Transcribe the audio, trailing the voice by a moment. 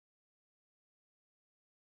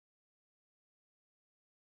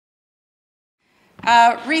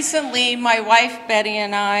Recently, my wife Betty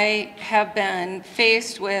and I have been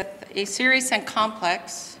faced with a serious and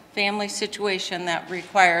complex family situation that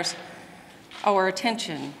requires our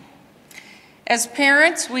attention. As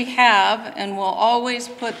parents, we have and will always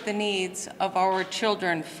put the needs of our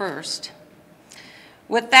children first.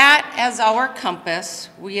 With that as our compass,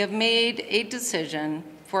 we have made a decision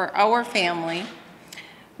for our family,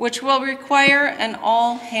 which will require an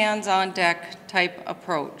all-hands-on-deck type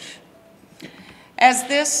approach. As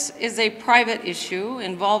this is a private issue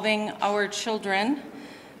involving our children,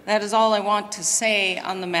 that is all I want to say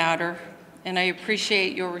on the matter, and I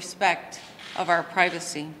appreciate your respect of our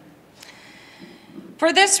privacy.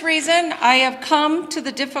 For this reason, I have come to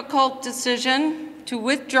the difficult decision to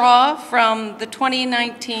withdraw from the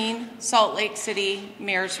 2019 Salt Lake City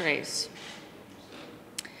mayor's race.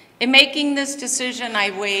 In making this decision,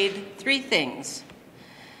 I weighed three things: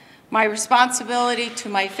 my responsibility to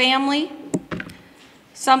my family,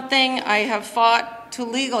 something I have fought to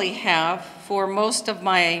legally have for most of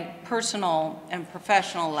my personal and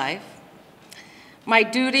professional life, my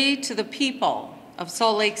duty to the people of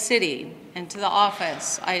Salt Lake City and to the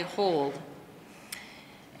office I hold,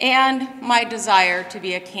 and my desire to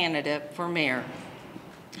be a candidate for mayor.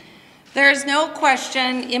 There is no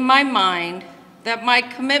question in my mind that my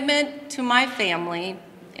commitment to my family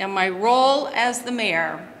and my role as the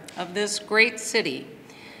mayor of this great city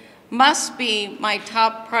must be my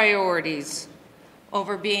top priorities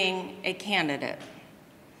over being a candidate.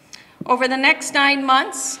 Over the next 9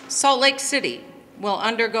 months, Salt Lake City will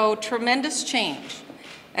undergo tremendous change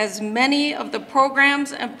as many of the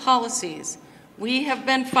programs and policies we have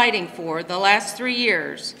been fighting for the last 3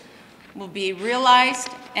 years will be realized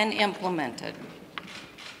and implemented.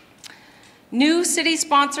 New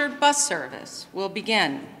city-sponsored bus service will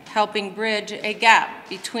begin, helping bridge a gap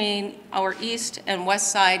between our east and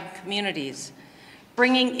west side communities,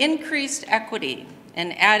 bringing increased equity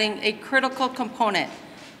and adding a critical component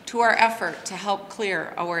to our effort to help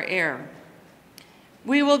clear our air.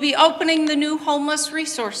 We will be opening the new homeless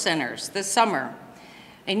resource centers this summer,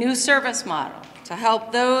 a new service model to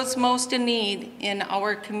help those most in need in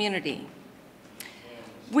our community.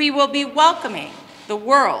 We will be welcoming the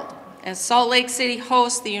world as Salt Lake City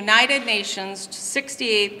hosts the United Nations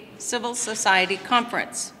 68th Civil Society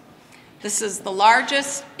Conference. This is the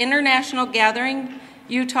largest international gathering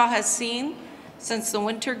Utah has seen since the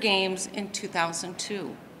Winter Games in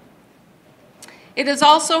 2002. It is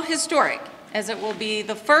also historic, as it will be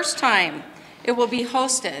the first time it will be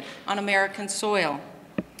hosted on American soil.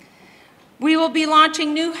 We will be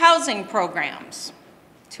launching new housing programs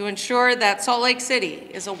to ensure that Salt Lake City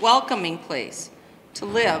is a welcoming place to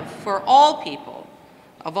live for all people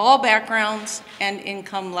of all backgrounds and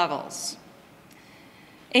income levels.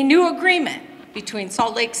 A new agreement between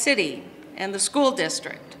Salt Lake City and the school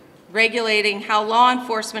district regulating how law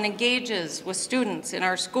enforcement engages with students in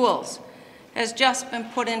our schools has just been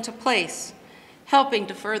put into place, helping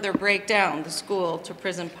to further break down the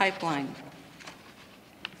school-to-prison pipeline.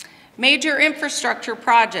 Major infrastructure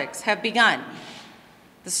projects have begun,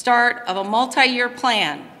 the start of a multi-year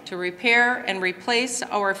plan to repair and replace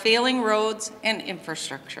our failing roads and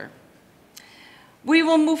infrastructure. We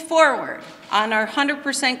will move forward on our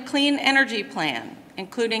 100% clean energy plan,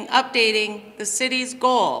 including updating the city's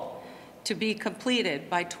goal to be completed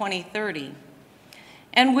by 2030.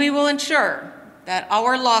 And we will ensure that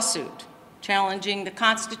our lawsuit challenging the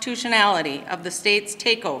constitutionality of the state's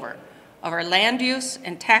takeover of our land use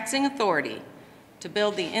and taxing authority to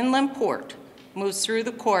build the inland port moves through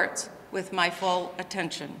the courts with my full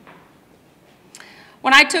attention.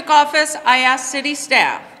 When I took office, I asked city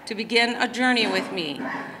staff to begin a journey with me,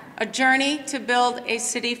 a journey to build a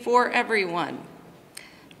city for everyone.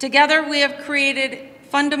 Together, we have created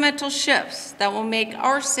fundamental shifts that will make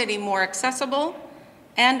our city more accessible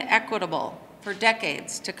and equitable for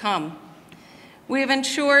decades to come. We have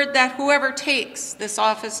ensured that whoever takes this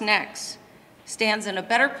office next stands in a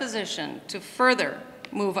better position to further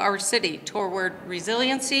move our city toward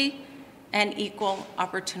resiliency and equal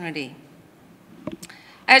opportunity.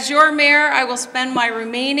 As your mayor, I will spend my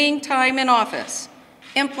remaining time in office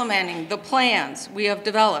implementing the plans we have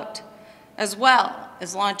developed, as well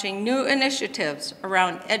as launching new initiatives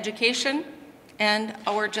around education and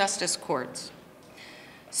our justice courts.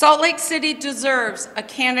 Salt Lake City deserves a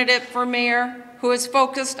candidate for mayor who is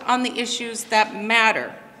focused on the issues that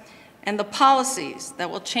matter and the policies that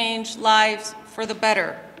will change lives for the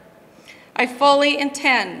better. I fully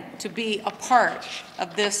intend to be a part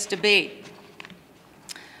of this debate.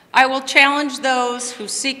 I will challenge those who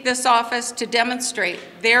seek this office to demonstrate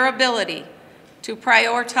their ability to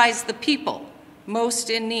prioritize the people most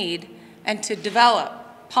in need and to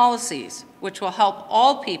develop policies which will help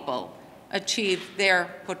all people achieve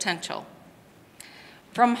their potential.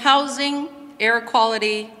 From housing, air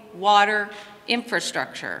quality, water,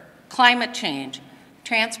 infrastructure, climate change,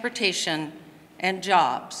 transportation, and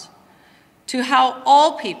jobs, to how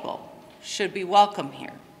all people should be welcome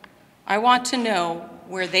here. I want to know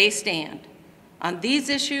where they stand on these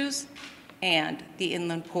issues and the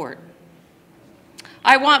inland port.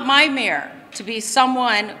 I want my mayor to be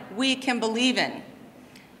someone we can believe in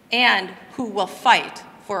and who will fight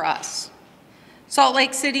for us. Salt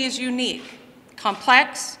Lake City is unique,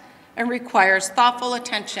 complex, and requires thoughtful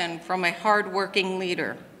attention from a hard-working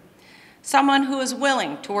leader. Someone who is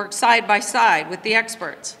willing to work side by side with the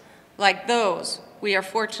experts, like those we are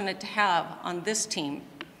fortunate to have on this team.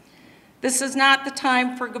 This is not the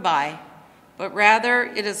time for goodbye, but rather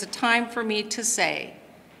it is a time for me to say,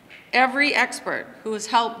 every expert who has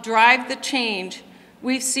helped drive the change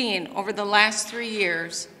we've seen over the last 3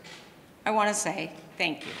 years, I want to say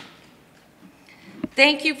thank you.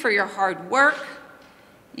 Thank you for your hard work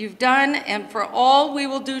you've done and for all we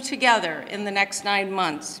will do together in the next 9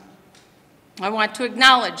 months. I want to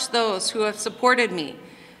acknowledge those who have supported me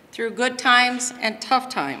through good times and tough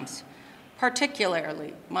times,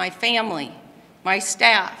 particularly my family, my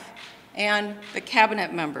staff, and the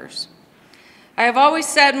cabinet members. I have always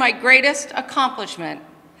said my greatest accomplishment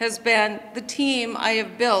has been the team I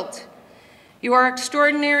have built. You are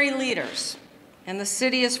extraordinary leaders, and the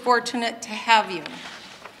city is fortunate to have you.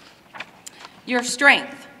 Your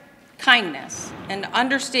strength, kindness, and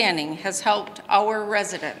understanding has helped our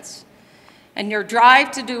residents, and your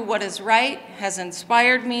drive to do what is right has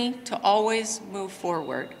inspired me to always move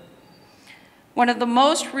forward. One of the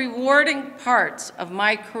most rewarding parts of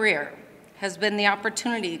my career has been the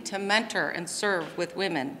opportunity to mentor and serve with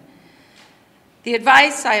women. The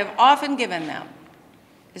advice I have often given them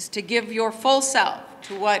is to give your full self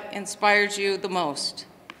to what inspires you the most.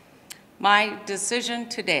 My decision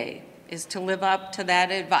today is to live up to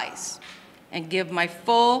that advice and give my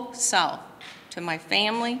full self to my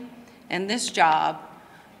family and this job,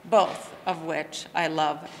 both of which I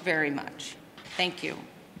love very much. Thank you.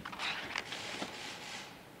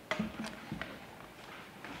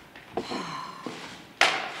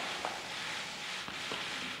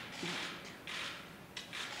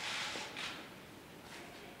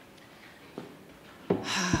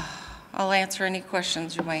 I'll answer any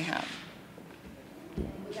questions you may have.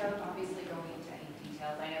 Without obviously going into any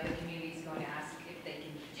details, I know the community is going to ask if they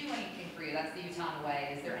can do anything for you. That's the Utah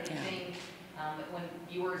way. Is there anything when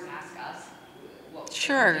viewers ask us what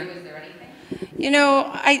Sure. we can do? Is there anything? You know,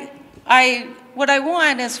 what I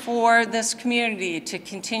want is for this community to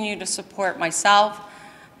continue to support myself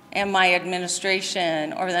and my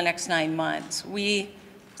administration over the next 9 months. We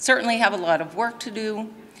certainly have a lot of work to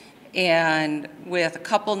do, and with a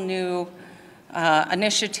couple new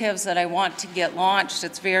initiatives that I want to get launched,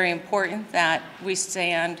 it's very important that we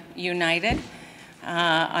stand united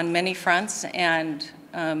on many fronts, and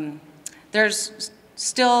there's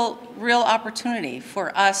still real opportunity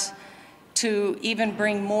for us to even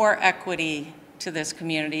bring more equity to this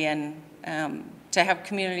community, and to have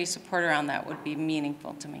community support around that would be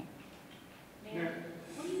meaningful to me. Mayor,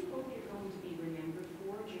 what do you hope you're going to be remembered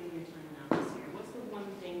for during your time in office here? What's the one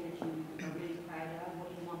thing that you are really proud of? What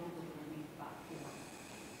do you want people to remember you for?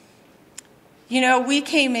 You know, we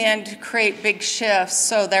came in to create big shifts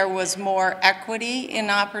so there was more equity in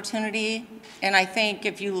opportunity, and I think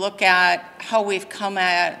if you look at how we've come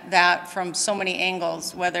at that from so many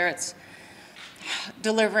angles, whether it's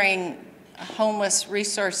delivering homeless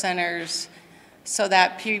resource centers so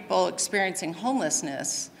that people experiencing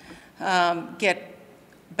homelessness get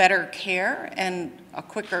better care and a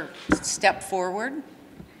quicker step forward.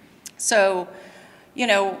 So, you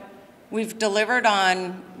know, we've delivered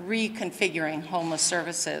on reconfiguring homeless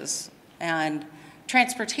services and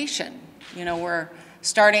transportation. You know, we're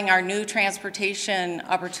starting our new transportation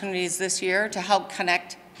opportunities this year to help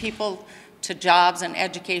connect people to jobs and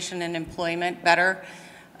education and employment better.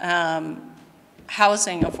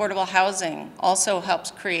 Housing, affordable housing, also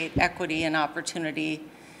helps create equity and opportunity.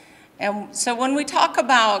 And so when we talk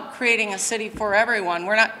about creating a city for everyone,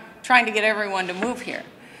 we're not trying to get everyone to move here.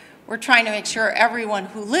 We're trying to make sure everyone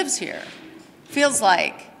who lives here feels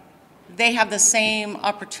like they have the same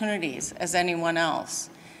opportunities as anyone else.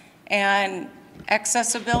 And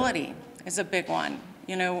accessibility is a big one.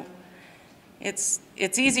 You know, it's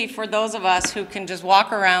easy for those of us who can just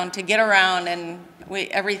walk around to get around and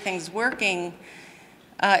everything's working.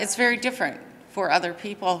 It's very different for other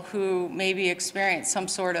people who maybe experience some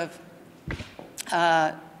sort of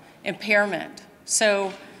impairment.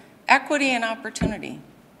 So equity and opportunity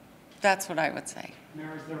That's what I would say.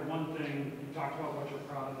 Mayor, is there one thing, you talked about what you're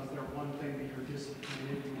proud of, is there one thing that you're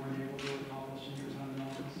disappointed you weren't able to accomplish in your time in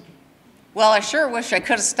office? Well, I sure wish I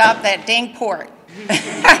could have stopped that dang port.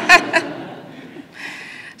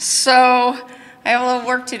 So I have a little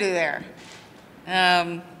work to do there.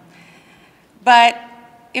 But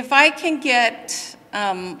if I can get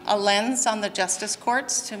a lens on the justice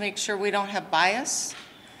courts to make sure we don't have bias,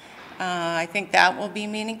 I think that will be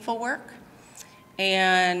meaningful work.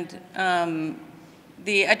 And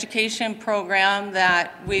the education program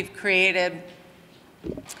that we've created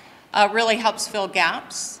really helps fill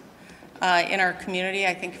gaps in our community.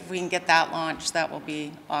 I think if we can get that launched, that will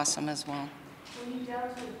be awesome as well. When you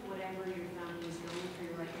dealt with whatever your family is going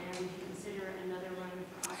through right now, would you consider another run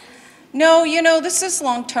for office? No, you know, this is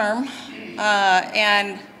long-term.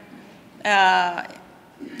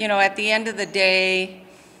 You know, at the end of the day,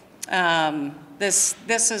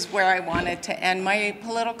 this is where I wanted to end my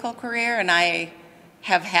political career, and I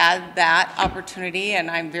have had that opportunity, and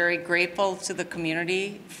I'm very grateful to the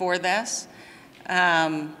community for this.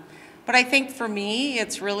 But I think for me,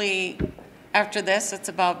 it's really, after this, it's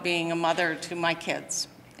about being a mother to my kids,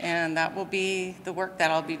 and that will be the work that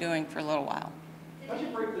I'll be doing for a little while. How'd you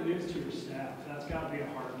break the news to your staff? That's got to be a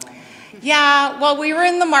hard moment. Yeah, well, we were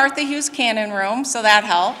in the Martha Hughes Cannon room, so that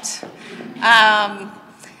helped.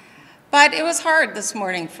 But it was hard this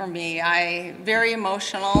morning for me. Very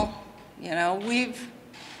emotional. You know, we've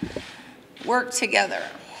worked together.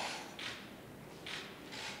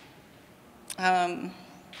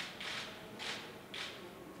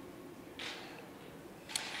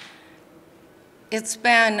 It's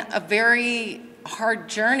been a very hard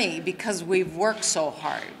journey because we've worked so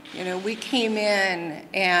hard. You know, we came in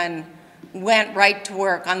and went right to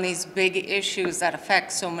work on these big issues that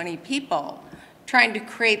affect so many people, trying to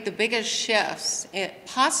create the biggest shifts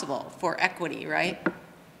possible for equity, right?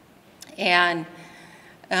 And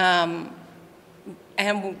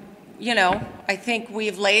you know, I think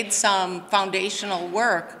we've laid some foundational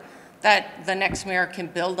work that the next mayor can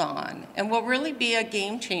build on and will really be a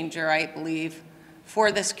game changer, I believe,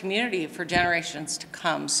 for this community for generations to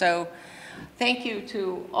come. So thank you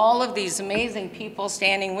to all of these amazing people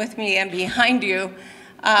standing with me and behind you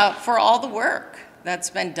for all the work that's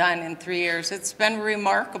been done in 3 years. It's been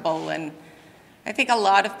remarkable, and I think a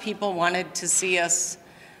lot of people wanted to see us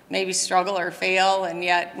maybe struggle or fail, and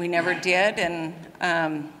yet we never did. And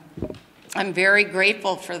I'm very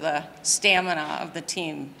grateful for the stamina of the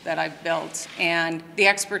team that I've built and the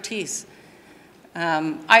expertise.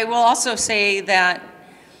 I will also say that,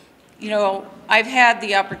 you know, I've had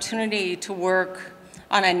the opportunity to work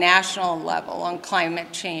on a national level on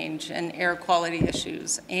climate change and air quality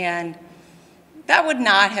issues, and that would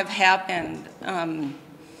not have happened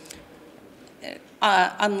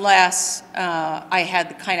unless I had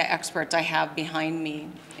the kind of experts I have behind me.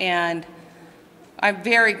 And I'm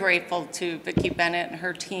very grateful to Vicki Bennett and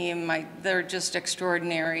her team. They're just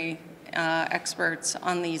extraordinary experts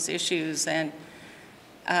on these issues, and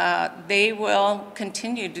they will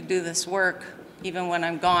continue to do this work even when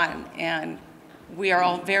I'm gone. And we are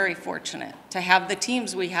all very fortunate to have the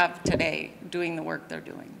teams we have today doing the work they're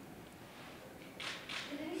doing.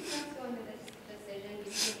 Did anything else go into this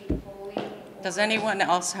decision between polling? Does anyone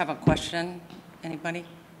else have a question? Anybody?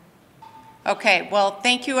 Okay, well,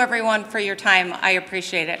 thank you everyone for your time. I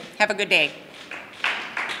appreciate it. Have a good day.